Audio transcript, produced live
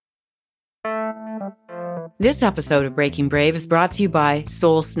This episode of Breaking Brave is brought to you by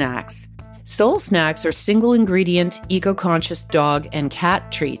Soul Snacks. Soul Snacks are single-ingredient, eco-conscious dog and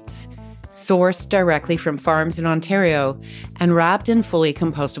cat treats, sourced directly from farms in Ontario and wrapped in fully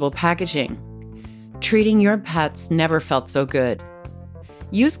compostable packaging. Treating your pets never felt so good.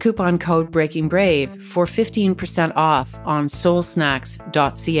 Use coupon code BREAKINGBRAVE for 15% off on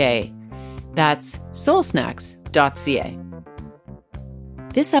soulsnacks.ca. That's soulsnacks.ca.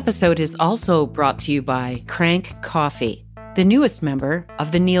 This episode is also brought to you by Crank Coffee, the newest member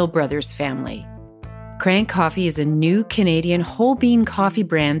of the Neal Brothers family. Crank Coffee is a new Canadian whole bean coffee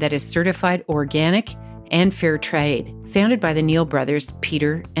brand that is certified organic and fair trade, founded by the Neal brothers,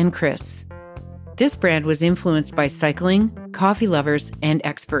 Peter and Chris. This brand was influenced by cycling, coffee lovers, and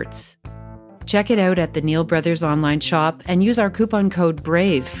experts. Check it out at the Neal Brothers online shop and use our coupon code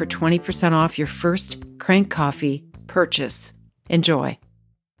BRAVE for 20% off your first Crank Coffee purchase. Enjoy.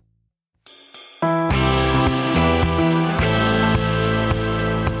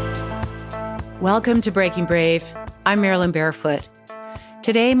 Welcome to Breaking Brave. I'm Marilyn Barefoot.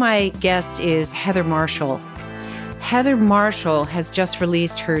 Today, my guest is Heather Marshall. Heather Marshall has just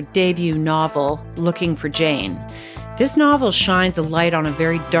released her debut novel, Looking for Jane. This novel shines a light on a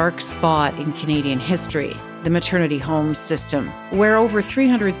very dark spot in Canadian history, the maternity home system, where over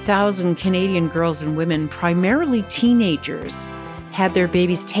 300,000 Canadian girls and women, primarily teenagers, had their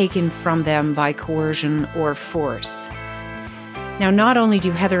babies taken from them by coercion or force. Now, not only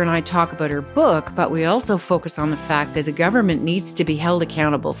do Heather and I talk about her book, but we also focus on the fact that the government needs to be held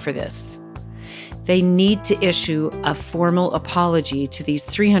accountable for this. They need to issue a formal apology to these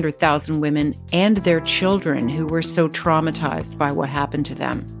 300,000 women and their children who were so traumatized by what happened to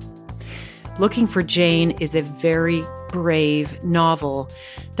them. Looking for Jane is a very brave novel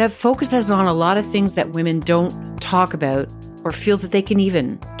that focuses on a lot of things that women don't talk about or feel that they can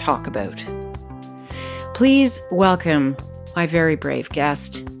even talk about. Please welcome my very brave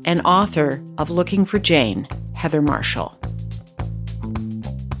guest and author of Looking for Jane, Heather Marshall.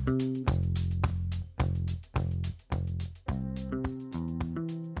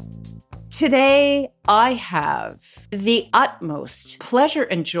 Today, I have the utmost pleasure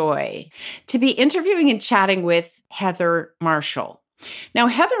and joy to be interviewing and chatting with Heather Marshall. Now,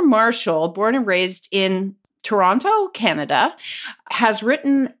 Heather Marshall, born and raised in Toronto, Canada, has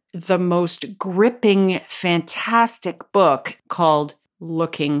written the most gripping, fantastic book called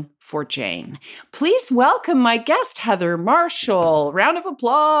Looking for Jane. Please welcome my guest, Heather Marshall. Round of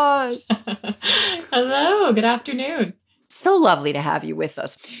applause. Hello, good afternoon. So lovely to have you with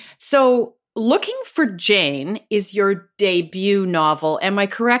us. So, Looking for Jane is your debut novel. Am I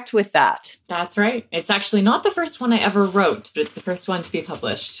correct with that? That's right. It's actually not the first one I ever wrote, but it's the first one to be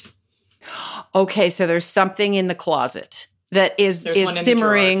published. Okay, so there's something in the closet that is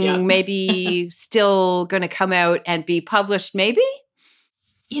simmering, drawer, yeah. maybe still going to come out and be published, maybe?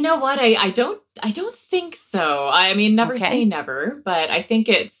 You know what? I don't think so. I mean, never say never, but I think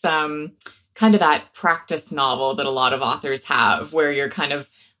it's kind of that practice novel that a lot of authors have, where you're kind of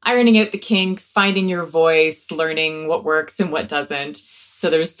ironing out the kinks, finding your voice, learning what works and what doesn't. So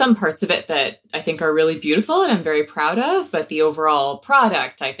there's some parts of it that I think are really beautiful and I'm very proud of, but the overall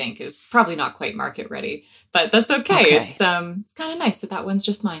product, I think, is probably not quite market ready. But that's okay. It's kind of nice that one's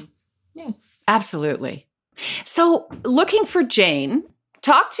just mine. Yeah. Absolutely. So Looking for Jane,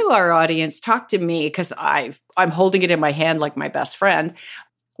 talk to our audience, talk to me, because I'm holding it in my hand like my best friend.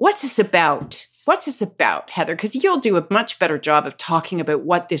 What's this about? What's this about, Heather? Because you'll do a much better job of talking about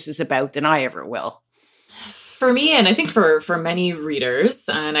what this is about than I ever will. For me, and I think for many readers,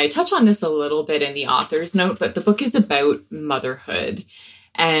 and I touch on this a little bit in the author's note, but the book is about motherhood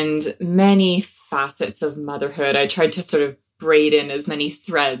and many facets of motherhood. I tried to sort of braid in as many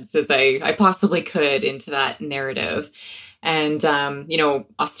threads as I possibly could into that narrative. And,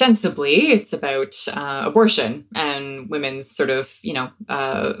 ostensibly it's about abortion and women's sort of,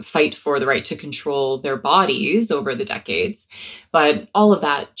 fight for the right to control their bodies over the decades. But all of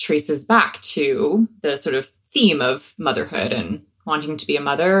that traces back to the sort of theme of motherhood and wanting to be a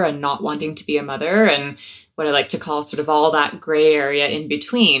mother and not wanting to be a mother, and what I like to call sort of all that gray area in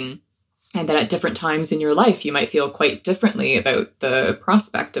between. And that at different times in your life, you might feel quite differently about the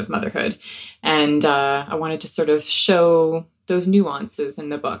prospect of motherhood. And I wanted to sort of show those nuances in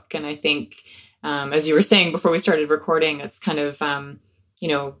the book. And I think, as you were saying before we started recording, it's kind of,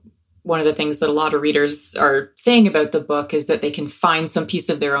 one of the things that a lot of readers are saying about the book is that they can find some piece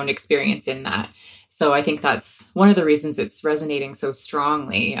of their own experience in that. So I think that's one of the reasons it's resonating so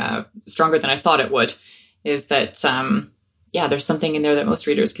strongly, stronger than I thought it would, is that, there's something in there that most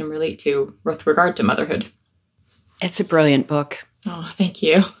readers can relate to with regard to motherhood. It's a brilliant book. Oh, thank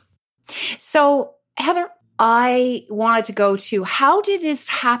you. So, Heather, I wanted to go to, how did this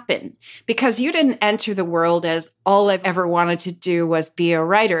happen? Because you didn't enter the world as all I've ever wanted to do was be a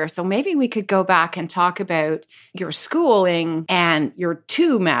writer. So maybe we could go back and talk about your schooling and your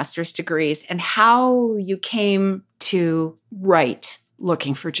 2 master's degrees and how you came to write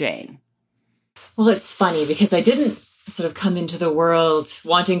Looking for Jane. Well, it's funny because I didn't sort of come into the world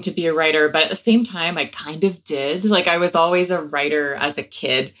wanting to be a writer, but at the same time, I kind of did. Like, I was always a writer as a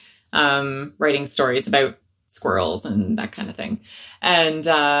kid, writing stories about squirrels and that kind of thing. And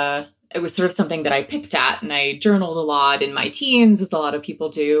it was sort of something that I picked at, and I journaled a lot in my teens, as a lot of people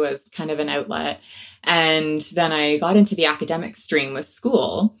do, as kind of an outlet. And then I got into the academic stream with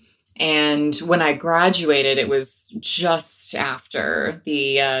school. And when I graduated, it was just after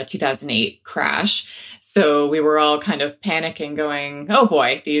the 2008 crash. So we were all kind of panicking, going, oh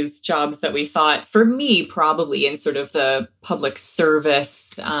boy, these jobs that we thought, for me, probably in sort of the public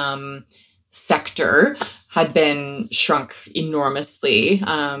service sector, had been shrunk enormously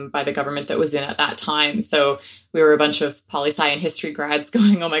by the government that was in at that time. So we were a bunch of poli-sci and history grads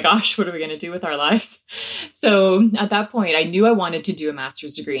going, oh my gosh, what are we going to do with our lives? So at that point, I knew I wanted to do a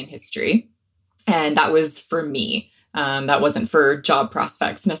master's degree in history. And that was for me. That wasn't for job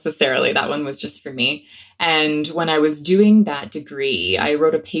prospects necessarily. That one was just for me. And when I was doing that degree, I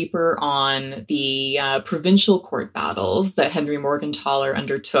wrote a paper on the provincial court battles that Henry Morgentaler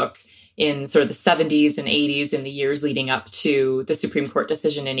undertook in sort of the 70s and 80s, in the years leading up to the Supreme Court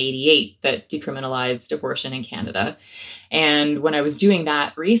decision in 88 that decriminalized abortion in Canada. And when I was doing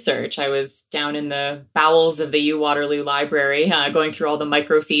that research, I was down in the bowels of the U Waterloo Library, going through all the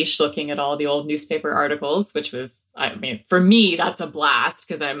microfiche, looking at all the old newspaper articles, which was, I mean, for me, that's a blast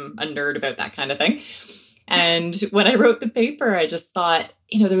because I'm a nerd about that kind of thing. And when I wrote the paper, I just thought,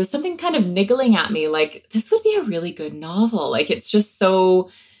 there was something kind of niggling at me, like, this would be a really good novel. Like, it's just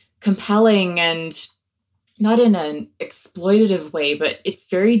so compelling, and not in an exploitative way, but it's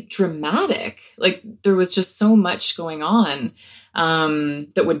very dramatic. Like, there was just so much going on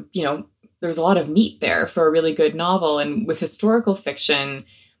that would, there was a lot of meat there for a really good novel. And with historical fiction,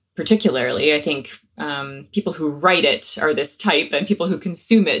 particularly, I think people who write it are this type, and people who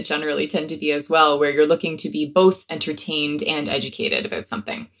consume it generally tend to be as well, where you're looking to be both entertained and educated about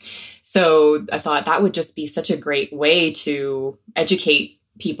something. So I thought that would just be such a great way to educate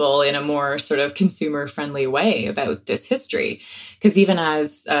people in a more sort of consumer-friendly way about this history. Because even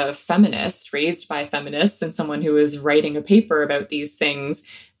as a feminist, raised by feminists, and someone who was writing a paper about these things,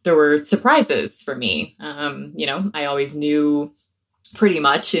 there were surprises for me. I always knew pretty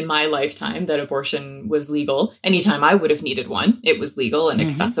much in my lifetime that abortion was legal. Anytime I would have needed one, it was legal and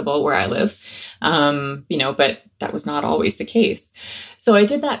accessible where I live. But that was not always the case. So I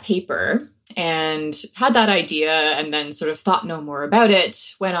did that paper and had that idea, and then sort of thought no more about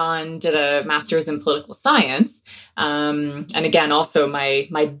it, went on, did a master's in political science. And again, also my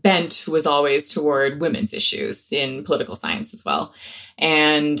bent was always toward women's issues in political science as well.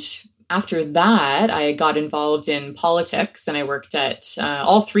 And after that, I got involved in politics, and I worked at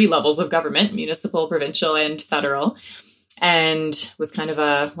all 3 levels of government, municipal, provincial, and federal, and was kind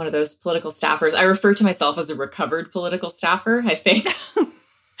of one of those political staffers. I refer to myself as a recovered political staffer, I think.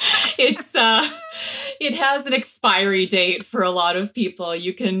 It has an expiry date for a lot of people.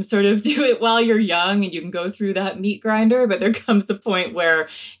 You can sort of do it while you're young, and you can go through that meat grinder, but there comes a point where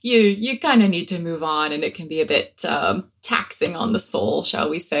you kind of need to move on, and it can be a bit taxing on the soul,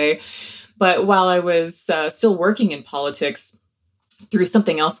 shall we say. But while I was still working in politics, through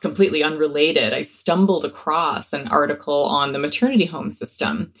something else completely unrelated, I stumbled across an article on the maternity home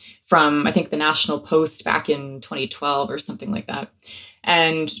system from, I think, the National Post back in 2012 or something like that,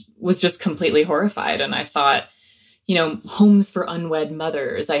 and was just completely horrified. And I thought, homes for unwed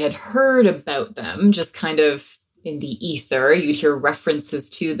mothers, I had heard about them just kind of in the ether. You'd hear references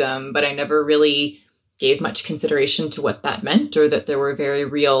to them, but I never really gave much consideration to what that meant, or that there were very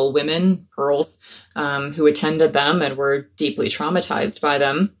real women, girls, who attended them and were deeply traumatized by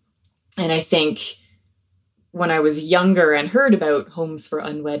them. And I think when I was younger and heard about homes for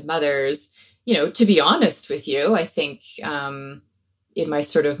unwed mothers, to be honest with you, I think in my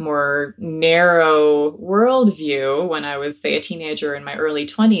sort of more narrow worldview, when I was, say, a teenager in my early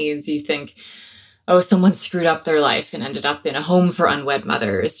 20s, you think, oh, someone screwed up their life and ended up in a home for unwed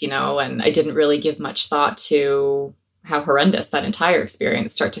mothers, and I didn't really give much thought to how horrendous that entire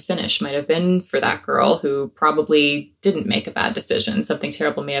experience, start to finish, might have been for that girl, who probably didn't make a bad decision. Something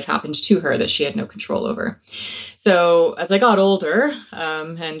terrible may have happened to her that she had no control over. So as I got older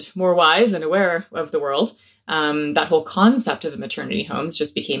and more wise and aware of the world, that whole concept of the maternity homes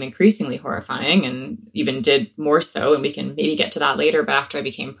just became increasingly horrifying, and even did more so. And we can maybe get to that later, but after I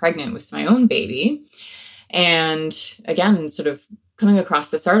became pregnant with my own baby. And again, sort of coming across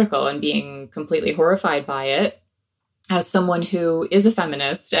this article and being completely horrified by it, as someone who is a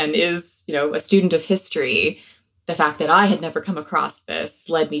feminist and is, a student of history, the fact that I had never come across this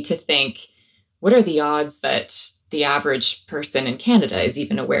led me to think, what are the odds that the average person in Canada is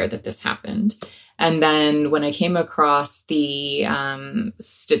even aware that this happened? And then when I came across the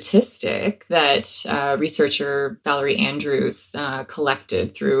statistic that researcher Valerie Andrews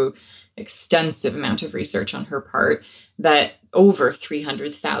collected through extensive amount of research on her part, that over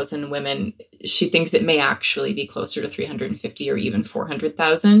 300,000 women, she thinks it may actually be closer to 350 or even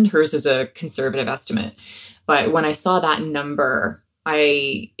 400,000. Hers is a conservative estimate. But when I saw that number,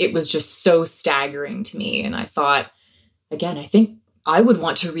 it was just so staggering to me. And I thought, again, I think I would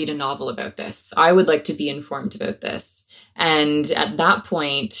want to read a novel about this. I would like to be informed about this. And at that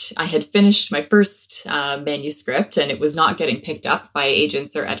point, I had finished my first manuscript, and it was not getting picked up by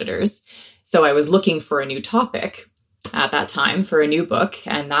agents or editors. So I was looking for a new topic at that time for a new book,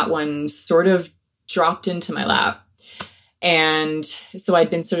 and that one sort of dropped into my lap. And so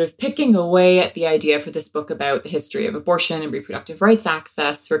I'd been sort of picking away at the idea for this book about the history of abortion and reproductive rights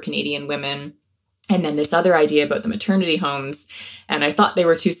access for Canadian women, and then this other idea about the maternity homes. And I thought they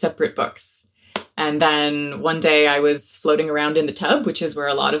were two separate books. And then one day I was floating around in the tub, which is where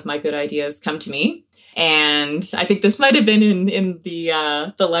a lot of my good ideas come to me. And I think this might have been in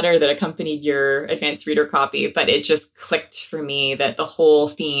the letter that accompanied your advanced reader copy, but it just clicked for me that the whole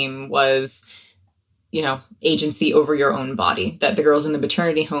theme was, agency over your own body, that the girls in the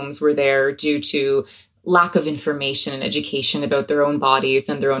maternity homes were there due to lack of information and education about their own bodies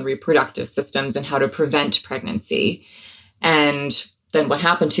and their own reproductive systems and how to prevent pregnancy. And then what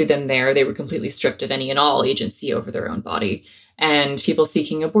happened to them there, they were completely stripped of any and all agency over their own body. And people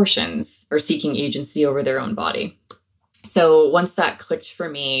seeking abortions or seeking agency over their own body. So once that clicked for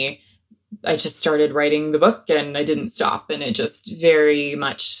me, I just started writing the book and I didn't stop. And it just very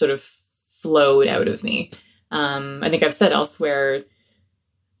much sort of flowed out of me. I think I've said elsewhere,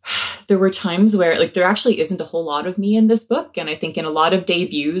 there were times where there actually isn't a whole lot of me in this book. And I think in a lot of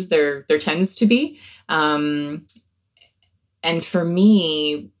debuts, there tends to be. And for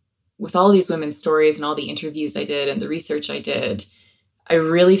me, with all these women's stories and all the interviews I did and the research I did, I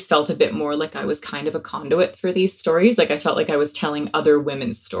really felt a bit more like I was kind of a conduit for these stories. I felt like I was telling other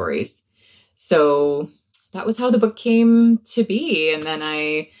women's stories. So that was how the book came to be. And then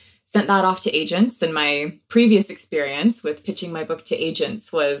I sent that off to agents. And my previous experience with pitching my book to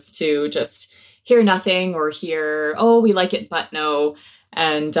agents was to just hear nothing or hear, oh, we like it, but no.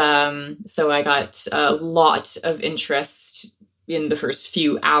 And so I got a lot of interest in the first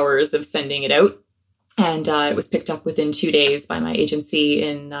few hours of sending it out. And it was picked up within 2 days by my agency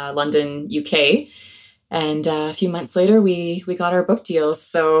in London, UK. And a few months later, we got our book deals.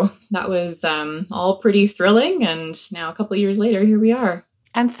 So that was all pretty thrilling. And now a couple of years later, here we are.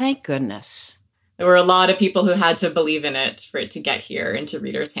 And thank goodness. There were a lot of people who had to believe in it for it to get here into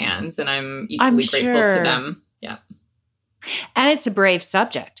readers' hands. And I'm equally grateful to them. Yeah. And it's a brave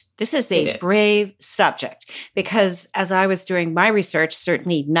subject. This is a brave subject because as I was doing my research,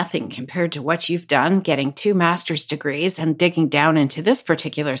 certainly nothing compared to what you've done, getting 2 master's degrees and digging down into this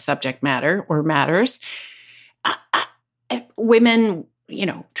particular subject matter or matters. Women,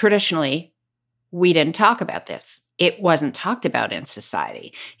 traditionally, we didn't talk about this. It wasn't talked about in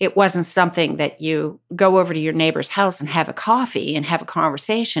society. It wasn't something that you go over to your neighbor's house and have a coffee and have a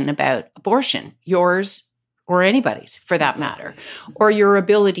conversation about abortion, yours or anybody's for that matter, or your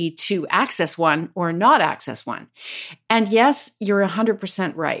ability to access one or not access one. And yes, you're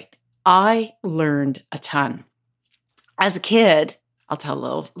 100% right. I learned a ton. As a kid, I'll tell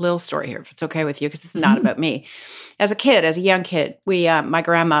a little story here if it's okay with you, because it's not about me. As a young kid, my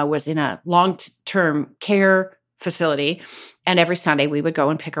grandma was in a long-term care facility, and every Sunday we would go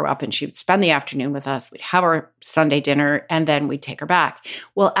and pick her up, and she would spend the afternoon with us. We'd have our Sunday dinner, and then we'd take her back.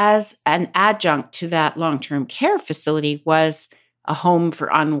 Well, as an adjunct to that long-term care facility was a home for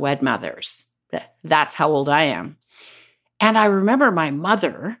unwed mothers. That's how old I am. And I remember my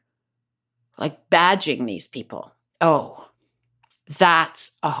mother badging these people. Oh,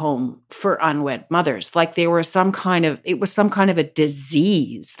 that's a home for unwed mothers. It was some kind of a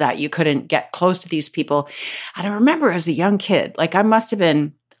disease that you couldn't get close to these people. And I remember as a young kid, I must have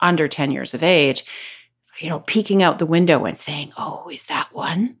been under 10 years of age, peeking out the window and saying, oh, is that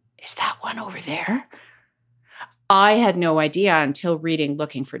one? Is that one over there? I had no idea until reading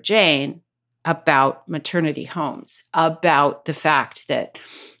Looking for Jane about maternity homes, about the fact that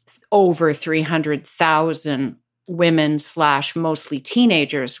over 300,000 women / mostly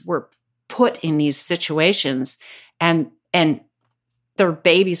teenagers were put in these situations and their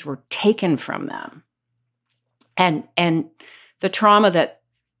babies were taken from them. And the trauma that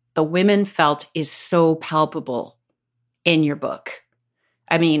the women felt is so palpable in your book.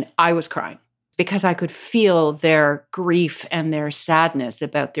 I mean, I was crying because I could feel their grief and their sadness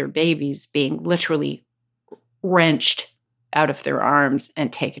about their babies being literally wrenched out of their arms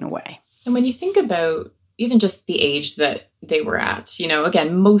and taken away. And when you think about even just the age that they were at,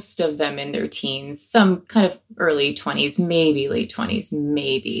 again, most of them in their teens, some kind of early 20s, maybe late 20s,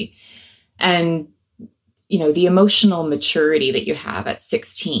 maybe. And, the emotional maturity that you have at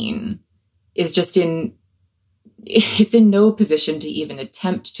 16 is just it's in no position to even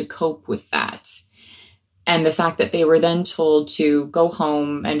attempt to cope with that. And the fact that they were then told to go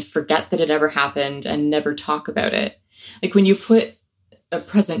home and forget that it ever happened and never talk about it. Like when you put a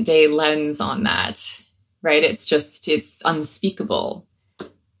present day lens on that, right? It's unspeakable.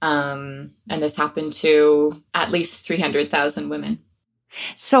 And this happened to at least 300,000 women.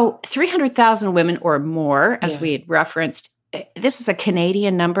 So 300,000 women or more, as we had referenced, this is a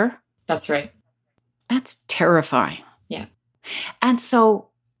Canadian number? That's right. That's terrifying. Yeah. And so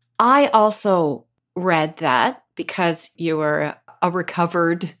I also read that because you were a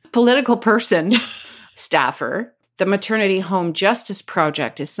recovered political person, staffer. The Maternity Home Justice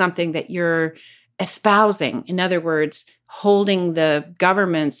Project is something that you're espousing. In other words, holding the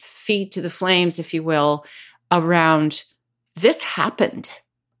government's feet to the flames, if you will, around this happened.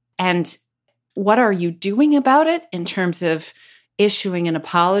 And what are you doing about it in terms of issuing an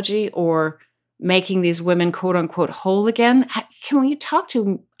apology or making these women, quote unquote, whole again? Can you talk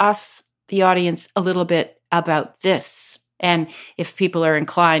to us, the audience, a little bit about this? And if people are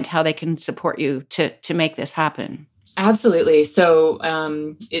inclined, how they can support you to make this happen? Absolutely. So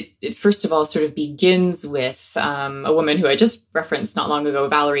it first of all sort of begins with a woman who I just referenced not long ago,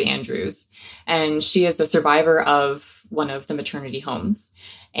 Valerie Andrews. And she is a survivor of one of the maternity homes.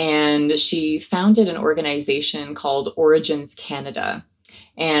 And she founded an organization called Origins Canada.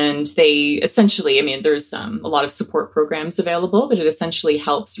 And they essentially, there's a lot of support programs available, but it essentially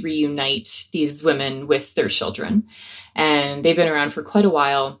helps reunite these women with their children. And they've been around for quite a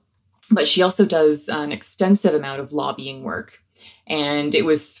while. But she also does an extensive amount of lobbying work. And it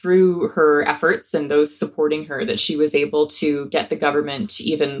was through her efforts and those supporting her that she was able to get the government to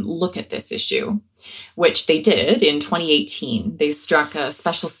even look at this issue, which they did in 2018. They struck a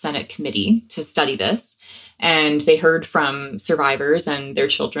special Senate committee to study this. And they heard from survivors and their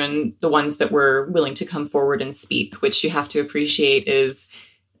children, the ones that were willing to come forward and speak, which you have to appreciate is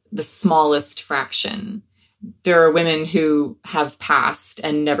the smallest fraction. There are women who have passed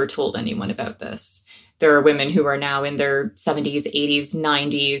and never told anyone about this. There are women who are now in their 70s, 80s,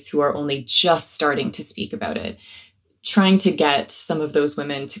 90s who are only just starting to speak about it. Trying to get some of those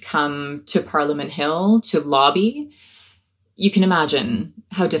women to come to Parliament Hill to lobby, you can imagine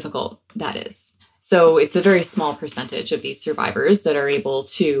how difficult that is. So it's a very small percentage of these survivors that are able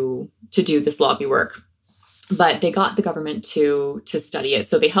to do this lobby work. But they got the government to study it.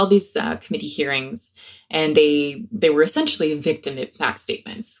 So they held these committee hearings, and they were essentially victim impact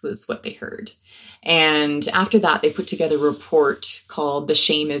statements was what they heard. And after that, they put together a report called The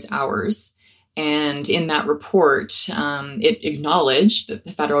Shame Is Ours. And in that report, it acknowledged that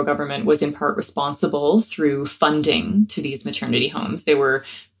the federal government was in part responsible through funding to these maternity homes. They were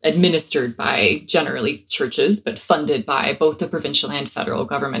administered by generally churches, but funded by both the provincial and federal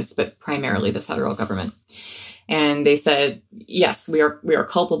governments, but primarily the federal government. And they said, yes, we are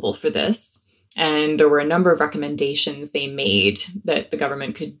culpable for this. And there were a number of recommendations they made that the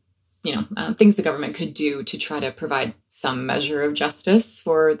government could, things the government could do to try to provide some measure of justice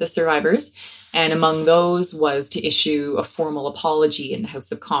for the survivors. And among those was to issue a formal apology in the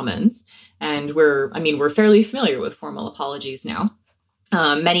House of Commons. And we're fairly familiar with formal apologies now.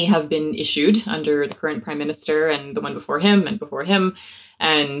 Many have been issued under the current prime minister and the one before him and before him.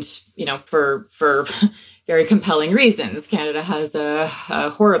 And, for very compelling reasons. Canada has a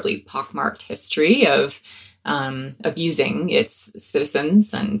horribly pockmarked history of abusing its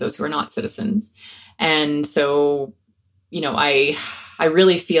citizens and those who are not citizens. And so, I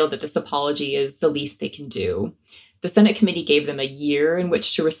really feel that this apology is the least they can do. The Senate committee gave them a year in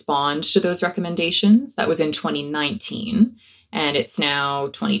which to respond to those recommendations. That was in 2019. And it's now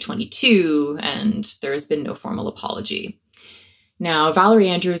 2022, and there has been no formal apology. Now, Valerie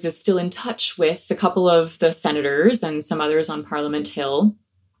Andrews is still in touch with a couple of the senators and some others on Parliament Hill,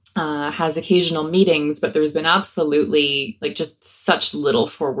 has occasional meetings, but there's been absolutely just such little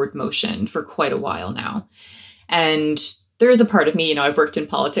forward motion for quite a while now. And there is a part of me, I've worked in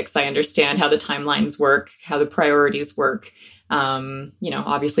politics. I understand how the timelines work, how the priorities work.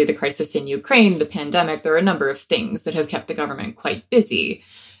 Obviously the crisis in Ukraine, the pandemic, there are a number of things that have kept the government quite busy.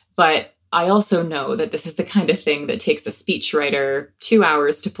 But I also know that this is the kind of thing that takes a speechwriter 2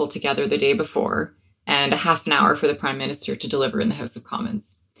 hours to pull together the day before and a half an hour for the Prime Minister to deliver in the House of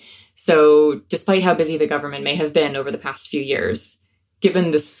Commons. So despite how busy the government may have been over the past few years,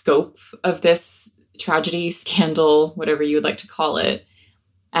 given the scope of this tragedy, scandal, whatever you would like to call it,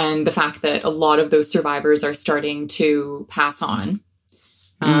 and the fact that a lot of those survivors are starting to pass on,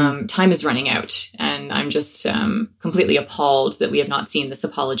 time is running out. And I'm just completely appalled that we have not seen this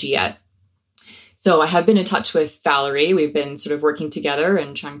apology yet. So I have been in touch with Valerie. We've been sort of working together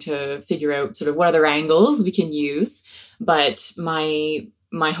and trying to figure out sort of what other angles we can use. But my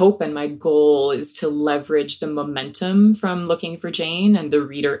hope and my goal is to leverage the momentum from Looking for Jane and the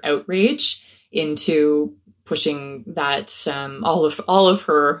reader outrage into pushing that all of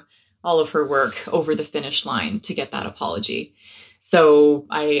her work over the finish line to get that apology. So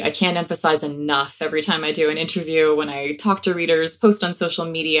I can't emphasize enough every time I do an interview, when I talk to readers, post on social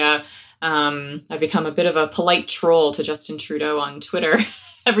media. I've become a bit of a polite troll to Justin Trudeau on Twitter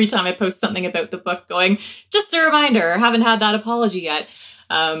every time I post something about the book, going, just a reminder, haven't had that apology yet.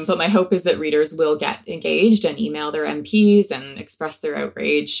 But my hope is that readers will get engaged and email their MPs and express their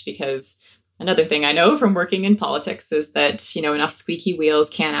outrage, because another thing I know from working in politics is that, enough squeaky wheels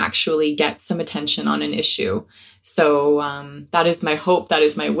can actually get some attention on an issue. So that is my hope, that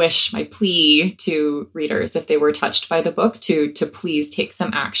is my wish, my plea to readers, if they were touched by the book, to please take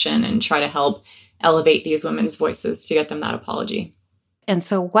some action and try to help elevate these women's voices to get them that apology. And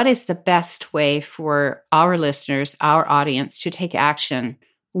so what is the best way for our listeners, our audience, to take action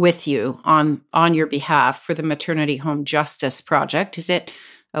with you on your behalf for the Maternity Home Justice Project? Is it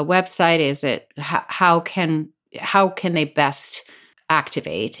a website? Is it how can they best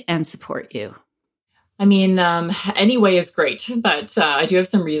activate and support you? I mean, any way is great, but I do have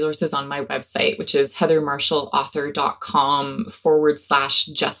some resources on my website, which is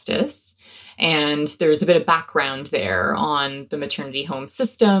heathermarshallauthor.com/justice. And there's a bit of background there on the maternity home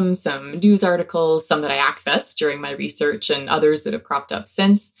system, some news articles, some that I accessed during my research and others that have cropped up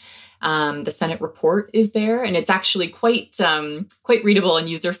since. The Senate report is there, and it's actually quite readable and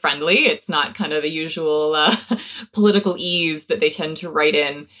user-friendly. It's not kind of the usual political ease that they tend to write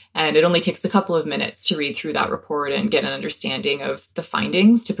in, and it only takes a couple of minutes to read through that report and get an understanding of the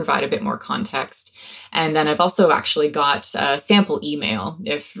findings to provide a bit more context. And then I've also actually got a sample email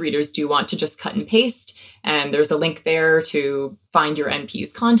if readers do want to just cut and paste, and there's a link there to find your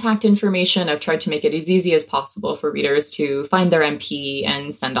MP's contact information. I've tried to make it as easy as possible for readers to find their MP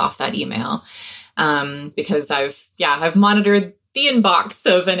and send off that email. Because I've monitored the inbox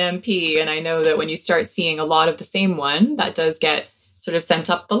of an MP, and I know that when you start seeing a lot of the same one, that does get sort of sent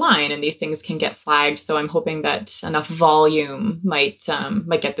up the line, and these things can get flagged. So I'm hoping that enough volume might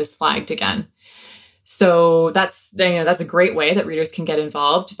get this flagged again. So that's a great way that readers can get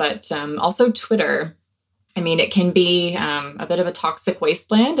involved, but also Twitter. I mean, it can be a bit of a toxic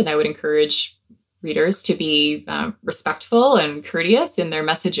wasteland, and I would encourage readers to be respectful and courteous in their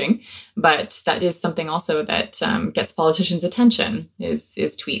messaging. But that is something also that gets politicians' attention is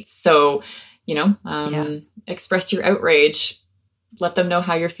tweets. So, express your outrage. Let them know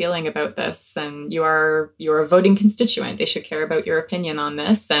how you're feeling about this, and you're a voting constituent. They should care about your opinion on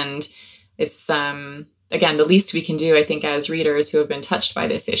this. And it's, again, the least we can do, I think, as readers who have been touched by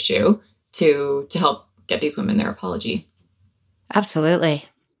this issue to help get these women their apology. Absolutely.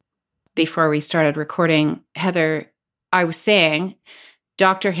 Before we started recording, Heather, I was saying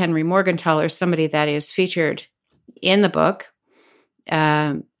Dr. Henry Morgentaler, somebody that is featured in the book,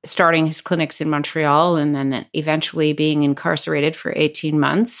 starting his clinics in Montreal and then eventually being incarcerated for 18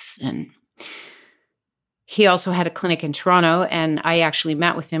 months. And he also had a clinic in Toronto, and I actually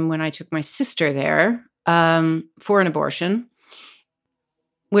met with him when I took my sister there for an abortion,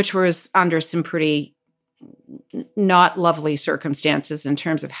 which was under some pretty not lovely circumstances in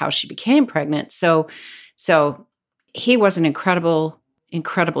terms of how she became pregnant. So he was an incredible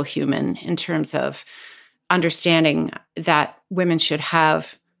human in terms of understanding that women should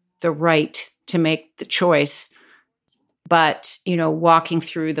have the right to make the choice. But, walking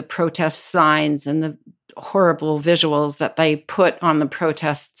through the protest signs and the horrible visuals that they put on the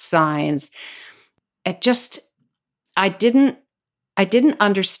protest signs, I didn't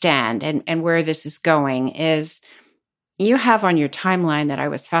understand, and where this is going is you have on your timeline that I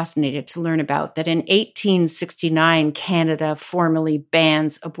was fascinated to learn about that in 1869, Canada formally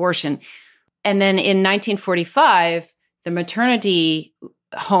bans abortion. And then in 1945, the maternity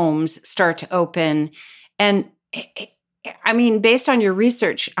homes start to open. And I mean, based on your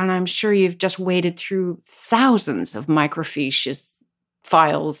research, and I'm sure you've just waded through thousands of microfiche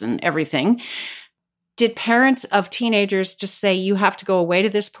files and everything, did parents of teenagers just say, you have to go away to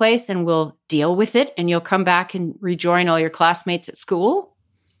this place and we'll deal with it and you'll come back and rejoin all your classmates at school?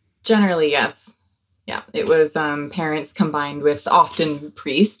 Generally, yes. Yeah, it was parents combined with often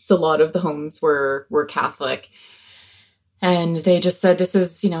priests. A lot of the homes were Catholic. And they just said, this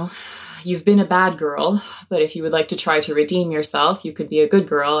is, you've been a bad girl, but if you would like to try to redeem yourself, you could be a good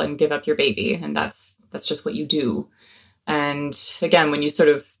girl and give up your baby. And that's just what you do. And again, when you sort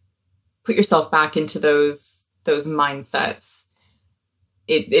of put yourself back into those mindsets,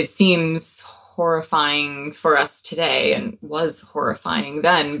 it seems horrifying for us today, and was horrifying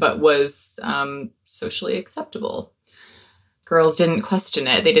then, but was socially acceptable. Girls didn't question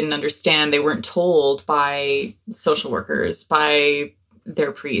it. They didn't understand. They weren't told by social workers, by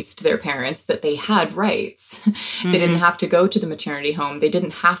their priest, their parents, that they had rights. Mm-hmm. They didn't have to go to the maternity home. They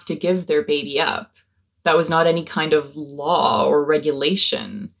didn't have to give their baby up. That was not any kind of law or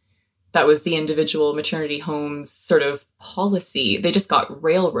regulation. That was the individual maternity home's sort of policy. They just got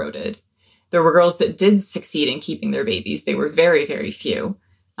railroaded. There were girls that did succeed in keeping their babies. They were very, very few.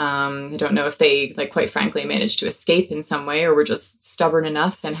 I don't know if they, quite frankly, managed to escape in some way, or were just stubborn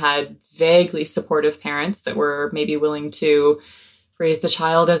enough and had vaguely supportive parents that were maybe willing to raise the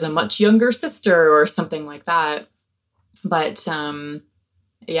child as a much younger sister or something like that. But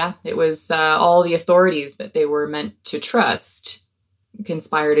yeah, it was all the authorities that they were meant to trust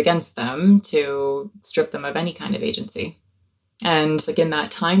conspired against them to strip them of any kind of agency. And in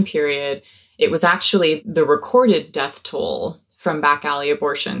that time period, it was actually the recorded death toll from back alley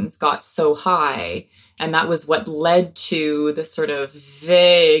abortions got so high. And that was what led to the sort of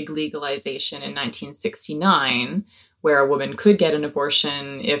vague legalization in 1969, where a woman could get an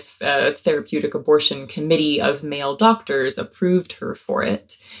abortion if a therapeutic abortion committee of male doctors approved her for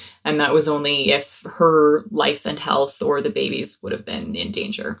it. And that was only if her life and health or the baby's would have been in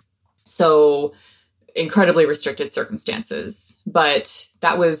danger. So incredibly restricted circumstances. But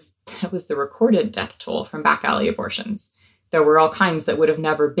that was the recorded death toll from back alley abortions. There were all kinds that would have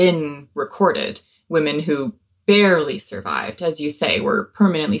never been recorded. Women who barely survived, as you say, were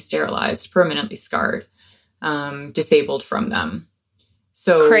permanently sterilized, permanently scarred, disabled from them.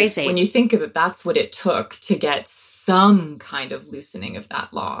 So crazy. When you think of it, that's what it took to get some kind of loosening of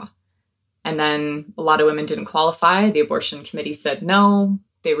that law. And then a lot of women didn't qualify. The abortion committee said no.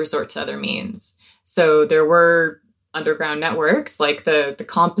 They resort to other means. So there were underground networks like the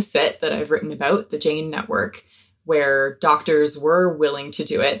Composite that I've written about, the Jane Network, where doctors were willing to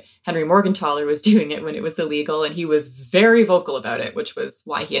do it. Henry Morgentaler was doing it when it was illegal, and he was very vocal about it, which was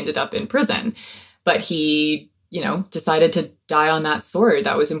why he ended up in prison. But he, decided to die on that sword.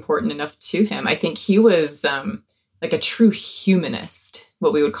 That was important enough to him. I think he was a true humanist,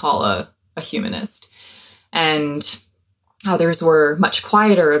 what we would call a humanist. And others were much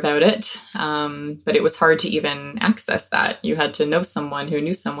quieter about it, but it was hard to even access that. You had to know someone who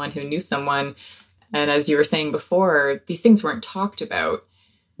knew someone who knew someone. And as you were saying before, these things weren't talked about.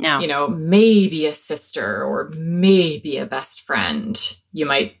 No. Maybe a sister or maybe a best friend. You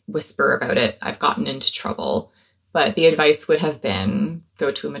might whisper about it. I've gotten into trouble. But the advice would have been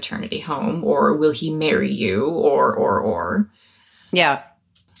go to a maternity home, or will he marry you, or. Yeah.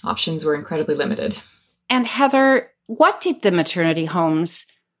 Options were incredibly limited. And Heather, what did the maternity homes,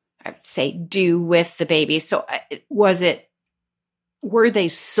 I would say, do with the babies? So were they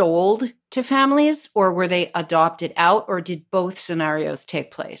sold to families, or were they adopted out, or did both scenarios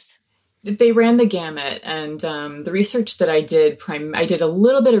take place? They ran the gamut. And the research that I did, I did a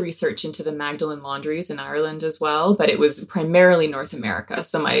little bit of research into the Magdalen laundries in Ireland as well, but it was primarily North America.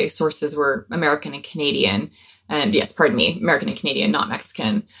 So my sources were American and Canadian. And yes, pardon me, American and Canadian, not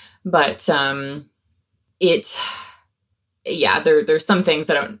Mexican. But there's some things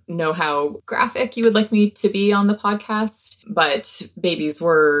I don't know how graphic you would like me to be on the podcast, but babies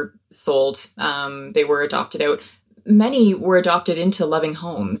were sold. They were adopted out. Many were adopted into loving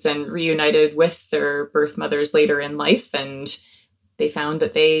homes and reunited with their birth mothers later in life. And they found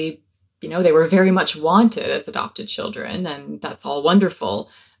that they were very much wanted as adopted children, and that's all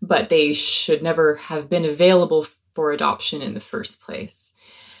wonderful, but they should never have been available for adoption in the first place.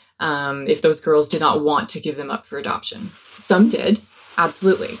 If those girls did not want to give them up for adoption. Some did,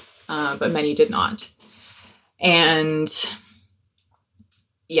 absolutely, but many did not. And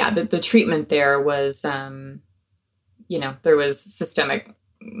the treatment there was, there was systemic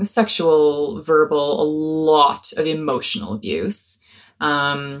sexual, verbal, a lot of emotional abuse.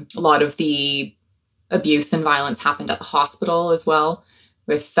 A lot of the abuse and violence happened at the hospital as well,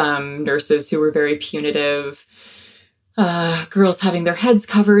 with nurses who were very punitive. girls having their heads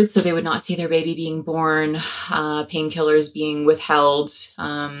covered so they would not see their baby being born, painkillers being withheld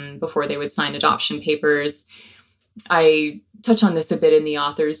before they would sign adoption papers. I touch on this a bit in the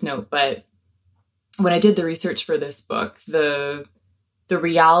author's note, but when I did the research for this book, the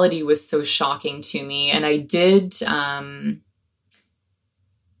reality was so shocking to me. And I did, I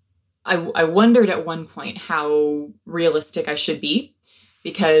wondered at one point how realistic I should be,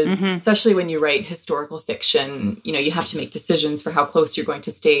 because especially when you write historical fiction, you have to make decisions for how close you're going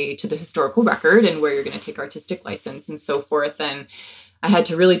to stay to the historical record and where you're going to take artistic license and so forth. And I had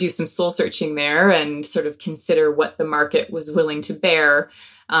to really do some soul searching there and sort of consider what the market was willing to bear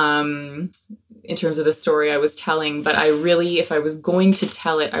in terms of the story I was telling. But I really, if I was going to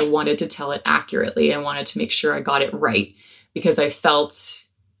tell it, I wanted to tell it accurately. I wanted to make sure I got it right, because I felt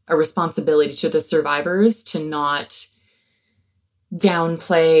a responsibility to the survivors to not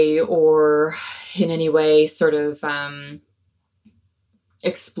downplay or in any way sort of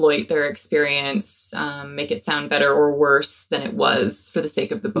exploit their experience, make it sound better or worse than it was for the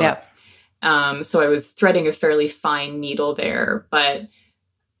sake of the book. Yep. So I was threading a fairly fine needle there, but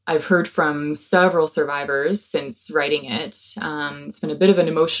I've heard from several survivors since writing it. It's been a bit of an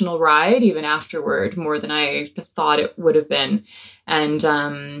emotional ride, even afterward, more than I thought it would have been. And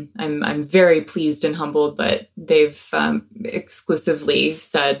I'm very pleased and humbled, but they've exclusively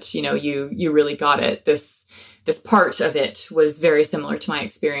said, you really got it. This part of it was very similar to my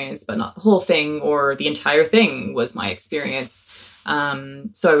experience, but not the whole thing or the entire thing was my experience.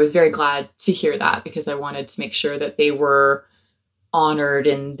 So I was very glad to hear that, because I wanted to make sure that they were honored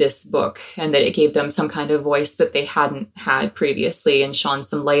in this book and that it gave them some kind of voice that they hadn't had previously and shone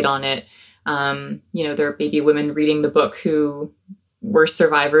some light on it. There may be women reading the book who were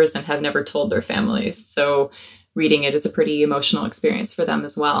survivors and have never told their families. So reading it is a pretty emotional experience for them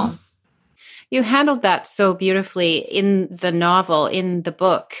as well. You handled that so beautifully in the novel, in the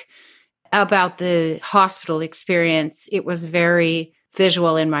book, about the hospital experience. It was very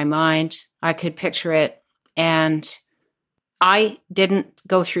visual in my mind. I could picture it. And I didn't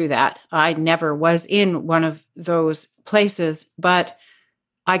go through that. I never was in one of those places, but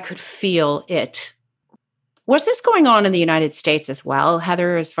I could feel it. Was this going on in the United States as well,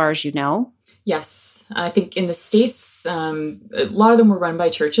 Heather, as far as you know? Yes. I think in the States, a lot of them were run by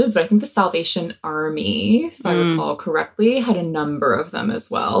churches, but I think the Salvation Army, if I recall correctly, had a number of them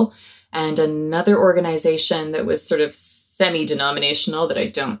as well. And another organization that was sort of semi-denominational that I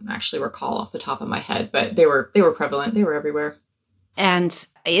don't actually recall off the top of my head, but they were prevalent. They were everywhere. And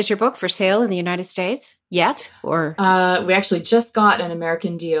is your book for sale in the United States yet? Or we actually just got an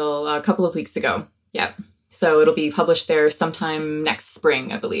American deal a couple of weeks ago. Yeah. So it'll be published there sometime next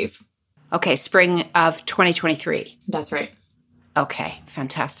spring, I believe. Okay, spring of 2023. That's right. Okay,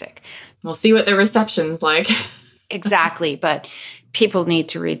 fantastic. We'll see what the reception's like. Exactly, but people need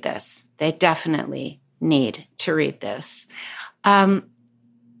to read this. They definitely need to read this.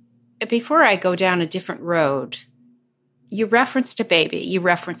 Before I go down a different road, you referenced a baby. You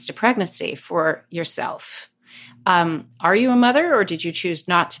referenced a pregnancy for yourself. Are you a mother, or did you choose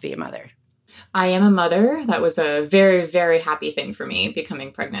not to be a mother? I am a mother. That was a very, very happy thing for me,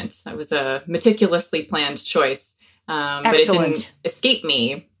 becoming pregnant. That was a meticulously planned choice. But it didn't escape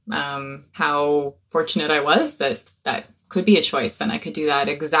me how fortunate I was that could be a choice, and I could do that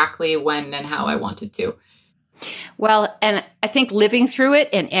exactly when and how I wanted to. Well, and I think living through it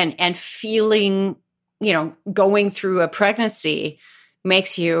and feeling, going through a pregnancy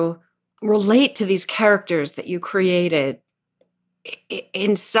makes you relate to these characters that you created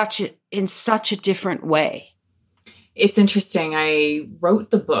in such a different way. It's interesting. I wrote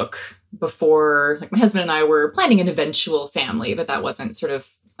the book before, my husband and I were planning an eventual family, but that wasn't sort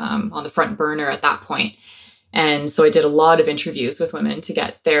of on the front burner at that point. And so I did a lot of interviews with women to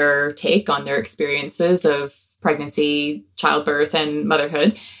get their take on their experiences of pregnancy, childbirth, and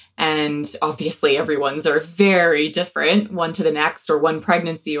motherhood. And obviously everyone's are very different, one to the next, or one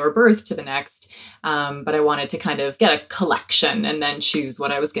pregnancy or birth to the next. But I wanted to kind of get a collection and then choose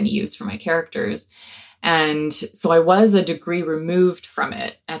what I was going to use for my characters. And so I was a degree removed from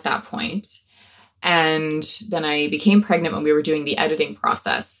it at that point. And then I became pregnant when we were doing the editing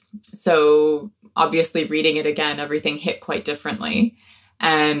process. So obviously reading it again, everything hit quite differently.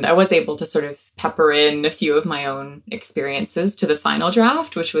 And I was able to sort of pepper in a few of my own experiences to the final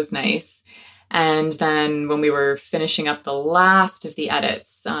draft, which was nice. And then when we were finishing up the last of the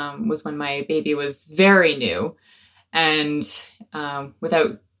edits was when my baby was very new. And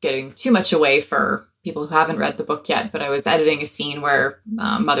without getting too much away for people who haven't read the book yet, but I was editing a scene where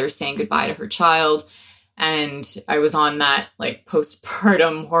mother's saying goodbye to her child. And I was on that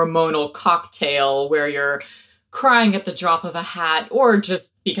postpartum hormonal cocktail where you're crying at the drop of a hat, or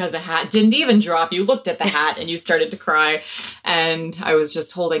just because a hat didn't even drop. You looked at the hat and you started to cry. And I was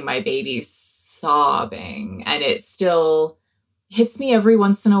just holding my baby sobbing. And it still hits me every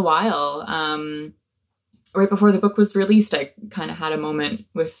once in a while. Right before the book was released, I kind of had a moment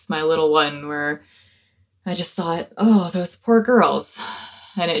with my little one where I just thought, oh, those poor girls.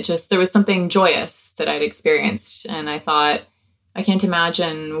 And there was something joyous that I'd experienced. And I thought, I can't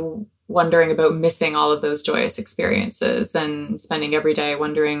imagine wondering about missing all of those joyous experiences and spending every day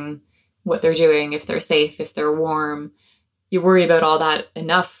wondering what they're doing, if they're safe, if they're warm. You worry about all that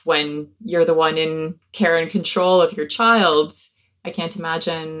enough when you're the one in care and control of your child. I can't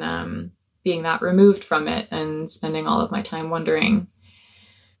imagine being that removed from it and spending all of my time wondering.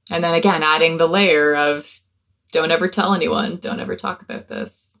 And then again, adding the layer of don't ever tell anyone, don't ever talk about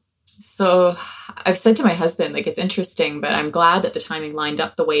this. So I've said to my husband, like, it's interesting, but I'm glad that the timing lined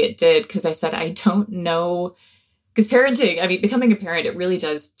up the way it did, because I said, I don't know, because parenting, I mean, becoming a parent, it really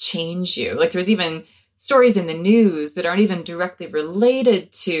does change you. Like, there's even stories in the news that aren't even directly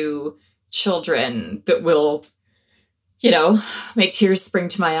related to children that will, make tears spring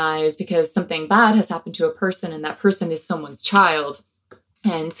to my eyes because something bad has happened to a person and that person is someone's child.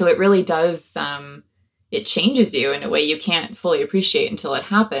 And so it really does, it changes you in a way you can't fully appreciate until it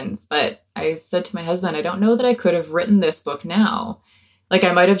happens. But I said to my husband, I don't know that I could have written this book now. Like,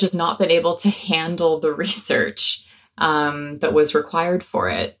 I might have just not been able to handle the research that was required for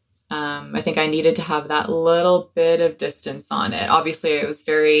it. I think I needed to have that little bit of distance on it. Obviously, I was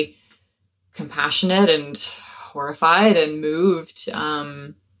very compassionate and horrified and moved.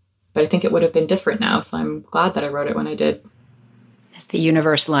 But I think it would have been different now. So I'm glad that I wrote it when I did. The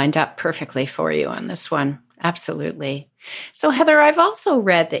universe lined up perfectly for you on this one. Absolutely. So, Heather, I've also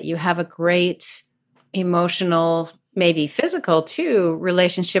read that you have a great emotional, maybe physical too,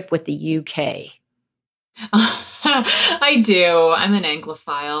 relationship with the UK. I do. I'm an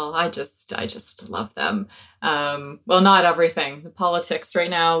Anglophile. I just love them. Well, not everything. The politics right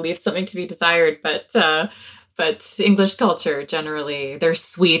now leaves something to be desired, but English culture generally, their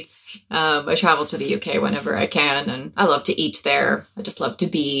sweets. I travel to the UK whenever I can, and I love to eat there. I just love to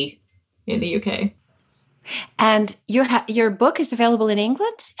be in the UK. And your book is available in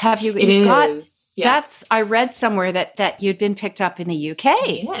England? Have you? It is. Yes. I read somewhere that you'd been picked up in the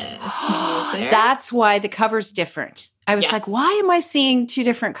UK. Yes. That's why the cover's different. I was Yes. like, why am I seeing two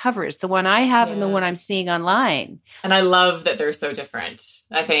different covers? The one I have and the one I'm seeing online. And I love that they're so different.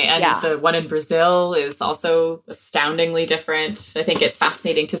 I think, and the one in Brazil is also astoundingly different. I think it's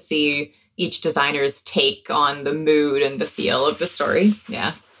fascinating to see each designer's take on the mood and the feel of the story.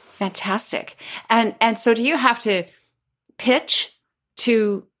 Yeah. Fantastic. And so do you have to pitch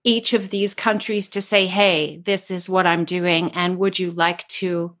to each of these countries to say, hey, this is what I'm doing, and would you like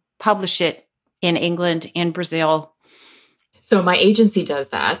to publish it in England, in Brazil? So my agency does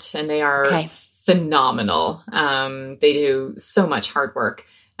that, and they are phenomenal. They do so much hard work.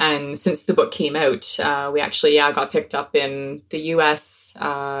 And since the book came out, we actually got picked up in the US,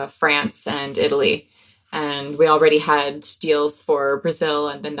 France, and Italy. And we already had deals for Brazil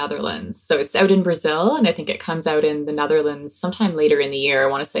and the Netherlands. So it's out in Brazil, and I think it comes out in the Netherlands sometime later in the year. I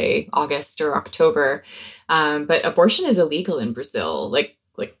want to say August or October. But abortion is illegal in Brazil, like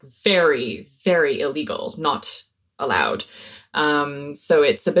very, very illegal, not allowed. So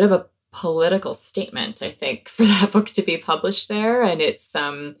it's a bit of a political statement, I think, for that book to be published there. And it's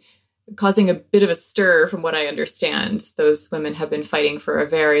causing a bit of a stir from what I understand. Those women have been fighting for a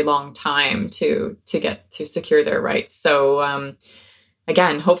very long time to secure their rights. So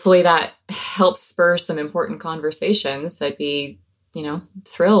again, hopefully that helps spur some important conversations. I'd be,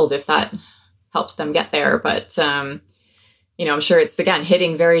 thrilled if that helped them get there. But, I'm sure it's, again,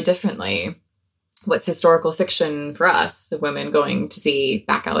 hitting very differently. What's historical fiction for us, the women going to see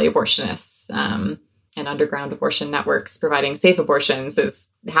back alley abortionists, and underground abortion networks providing safe abortions is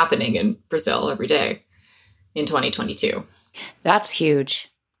happening in Brazil every day in 2022. That's huge.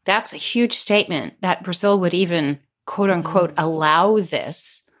 That's a huge statement that Brazil would even, quote unquote, allow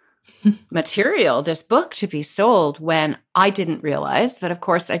this material, this book, to be sold, when I didn't realize. But of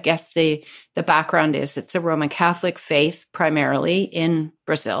course, I guess the background is it's a Roman Catholic faith primarily in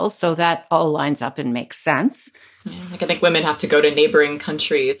Brazil. So that all lines up and makes sense. Yeah, I think women have to go to neighboring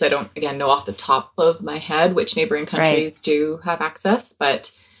countries. I don't, again, know off the top of my head which neighboring countries do have access.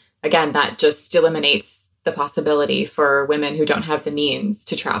 But again, that just eliminates the possibility for women who don't have the means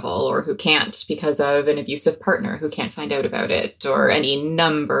to travel, or who can't because of an abusive partner who can't find out about it, or any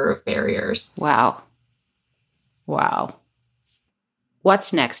number of barriers. Wow.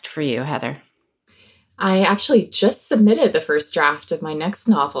 What's next for you, Heather? I actually just submitted the first draft of my next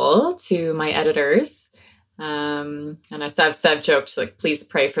novel to my editors. And I've joked, like, please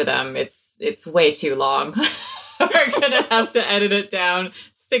pray for them. It's way too long. We're going to have to edit it down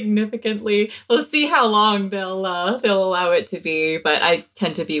significantly. We'll see how long they'll allow it to be, but I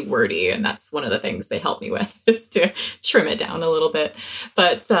tend to be wordy, and that's one of the things they help me with, is to trim it down a little bit.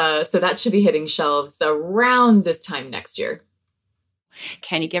 But so that should be hitting shelves around this time next year.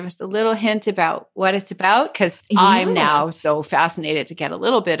 Can you give us a little hint about what it's about? Because I'm now so fascinated to get a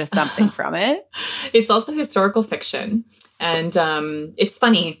little bit of something from it. It's also historical fiction. And it's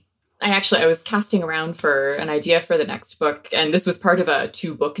funny. I was casting around for an idea for the next book. And this was part of a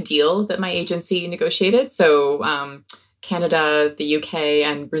 2-book deal that my agency negotiated. So Canada, the UK,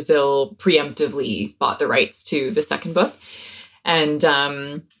 and Brazil preemptively bought the rights to the second book. And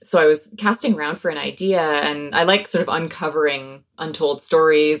so I was casting around for an idea, and I like sort of uncovering untold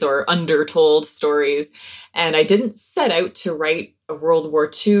stories or undertold stories. And I didn't set out to write a World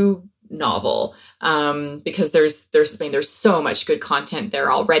War II novel because there's so much good content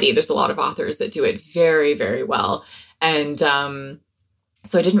there already. There's a lot of authors that do it very, very well. And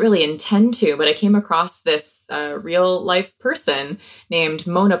so I didn't really intend to, but I came across this real life person named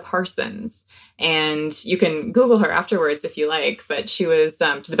Mona Parsons. And you can Google her afterwards if you like, but she was,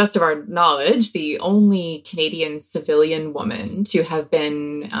 to the best of our knowledge, the only Canadian civilian woman to have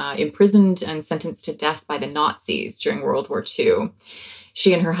been imprisoned and sentenced to death by the Nazis during World War II.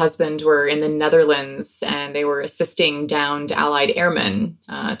 She and her husband were in the Netherlands, and they were assisting downed Allied airmen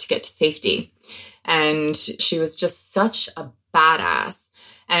to get to safety. And she was just such a badass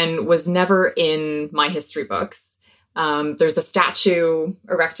and was never in my history books. There's a statue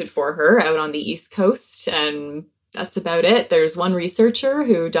erected for her out on the East Coast, and that's about it. There's one researcher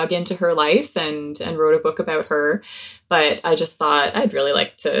who dug into her life and wrote a book about her. But I just thought I'd really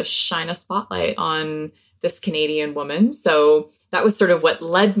like to shine a spotlight on this Canadian woman. So that was sort of what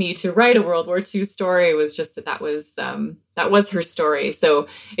led me to write a World War II story, was just that was her story. So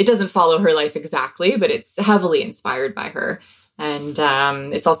it doesn't follow her life exactly, but it's heavily inspired by her. And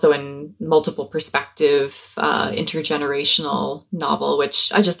it's also a multiple perspective, intergenerational novel,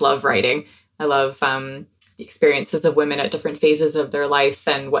 which I just love writing. I love the experiences of women at different phases of their life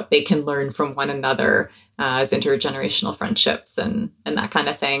and what they can learn from one another as intergenerational friendships and that kind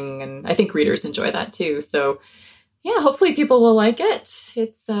of thing. And I think readers enjoy that too. So yeah, hopefully people will like it.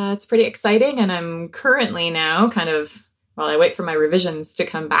 It's pretty exciting. And I'm currently now while I wait for my revisions to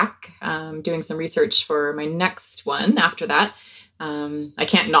come back, doing some research for my next one after that. I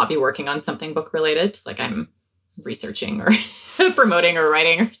can't not be working on something book related, like I'm researching or promoting or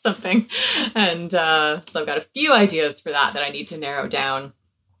writing or something. And so I've got a few ideas for that I need to narrow down.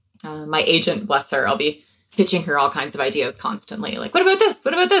 My agent, bless her, I'll be pitching her all kinds of ideas constantly. Like, what about this?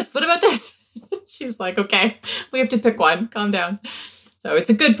 What about this? What about this? She's like, okay, we have to pick one. Calm down. So it's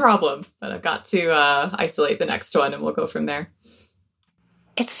a good problem, but I've got to isolate the next one and we'll go from there.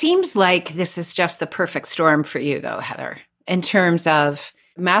 It seems like this is just the perfect storm for you, though, Heather, in terms of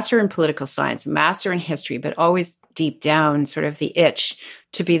master in political science, master in history, but always deep down sort of the itch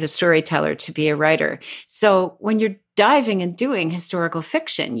to be the storyteller, to be a writer. So when you're diving and doing historical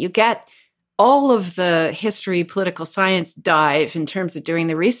fiction, you get all of the history, political science dive in terms of doing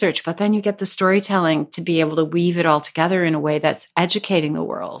the research, but then you get the storytelling to be able to weave it all together in a way that's educating the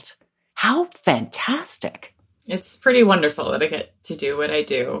world. How fantastic. It's pretty wonderful that I get to do what I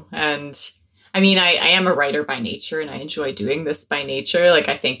do. And I mean, I am a writer by nature and I enjoy doing this by nature. Like,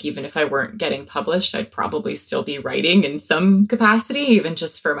 I think even if I weren't getting published, I'd probably still be writing in some capacity, even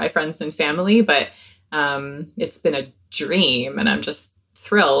just for my friends and family. But it's been a dream and I'm just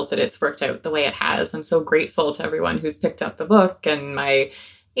thrilled that it's worked out the way it has. I'm so grateful to everyone who's picked up the book and my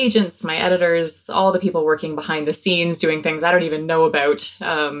agents, my editors, all the people working behind the scenes doing things I don't even know about.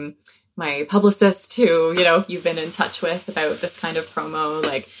 My publicist who, you've been in touch with about this kind of promo,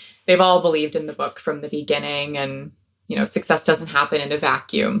 like they've all believed in the book from the beginning. And, success doesn't happen in a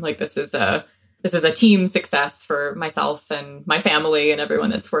vacuum. Like this is a team success for myself and my family and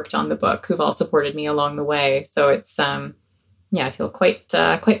everyone that's worked on the book who've all supported me along the way. So it's, I feel quite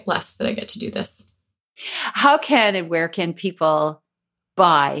blessed that I get to do this. How can and where can people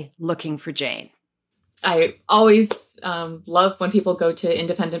buy Looking for Jane? I always love when people go to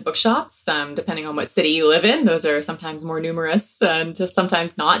independent bookshops, depending on what city you live in. Those are sometimes more numerous and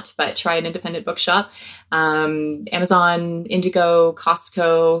sometimes not, but try an independent bookshop. Amazon, Indigo,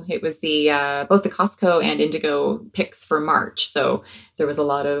 Costco. It was both the Costco and Indigo picks for March. So there was a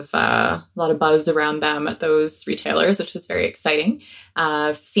lot of buzz around them at those retailers, which was very exciting.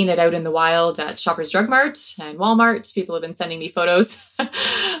 I've seen it out in the wild at Shoppers Drug Mart and Walmart. People have been sending me photos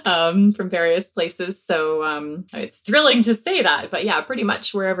from various places. So it's thrilling to say that. But yeah, pretty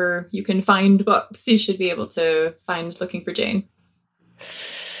much wherever you can find books, you should be able to find Looking for Jane.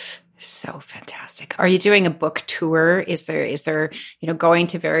 So fantastic. Are you doing a book tour? Is there, going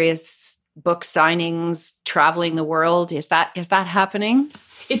to various book signings, traveling the world? Is that happening?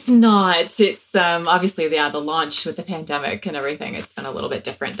 It's not. It's obviously, the launch with the pandemic and everything, it's been a little bit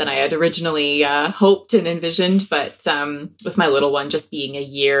different than I had originally hoped and envisioned. But with my little one just being a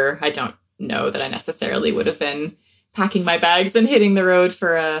year, I don't know that I necessarily would have been packing my bags and hitting the road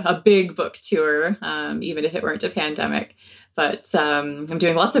for a big book tour, even if it weren't a pandemic. But I'm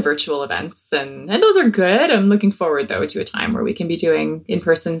doing lots of virtual events, and those are good. I'm looking forward, though, to a time where we can be doing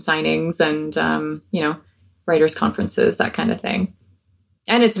in-person signings and, writers' conferences, that kind of thing.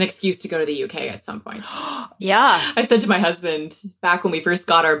 And it's an excuse to go to the UK at some point. Yeah. I said to my husband back when we first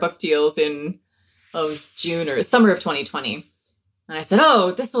got our book deals in June or summer of 2020. And I said,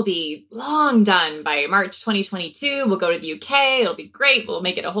 this will be long done by March 2022. We'll go to the UK. It'll be great. We'll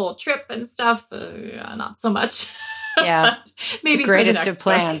make it a whole trip and stuff. Not so much. Yeah. Maybe the greatest of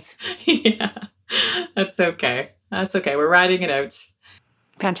plans. Yeah. That's okay. We're riding it out.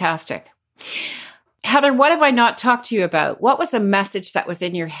 Fantastic. Heather, what have I not talked to you about? What was a message that was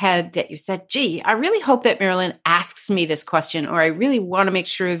in your head that you said, gee, I really hope that Marilyn asks me this question, or I really want to make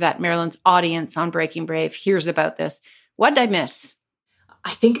sure that Marilyn's audience on Breaking Brave hears about this? What did I miss?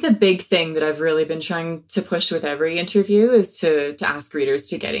 I think the big thing that I've really been trying to push with every interview is to ask readers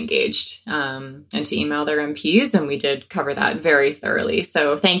to get engaged and to email their MPs. And we did cover that very thoroughly.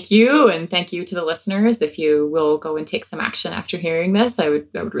 So thank you. And thank you to the listeners. If you will go and take some action after hearing this, I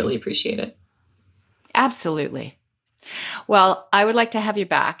would really appreciate it. Absolutely. Well, I would like to have you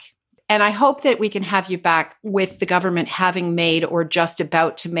back. And I hope that we can have you back with the government having made or just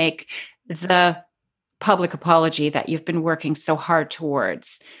about to make the public apology that you've been working so hard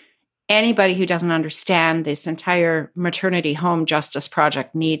towards. Anybody who doesn't understand this entire maternity home justice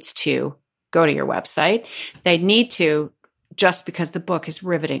project needs to go to your website. They need to, just because the book is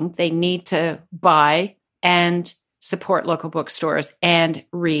riveting, they need to buy and support local bookstores and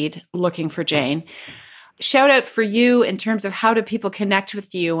read Looking for Jane. Shout out for you in terms of how do people connect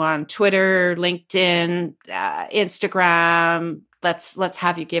with you on Twitter, LinkedIn, Instagram. Let's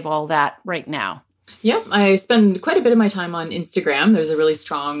have you give all that right now. Yep, I spend quite a bit of my time on Instagram. There's a really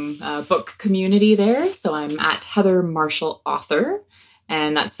strong book community there. So I'm at Heather Marshall Author.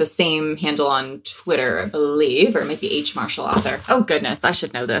 And that's the same handle on Twitter, I believe, or it might be H Marshall Author. Oh, goodness, I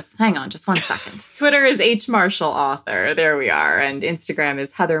should know this. Hang on just one second. Twitter is H Marshall Author. There we are. And Instagram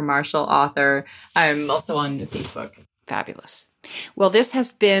is Heather Marshall Author. I'm also on Facebook. Fabulous. Well, this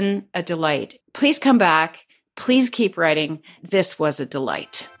has been a delight. Please come back. Please keep writing. This was a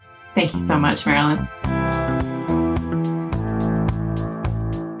delight. Thank you so much, Marilyn.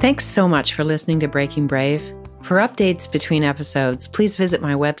 Thanks so much for listening to Breaking Brave. For updates between episodes, please visit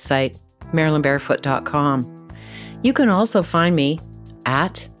my website, MarilynBarefoot.com. You can also find me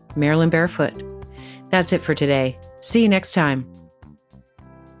at Marilyn Barefoot. That's it for today. See you next time.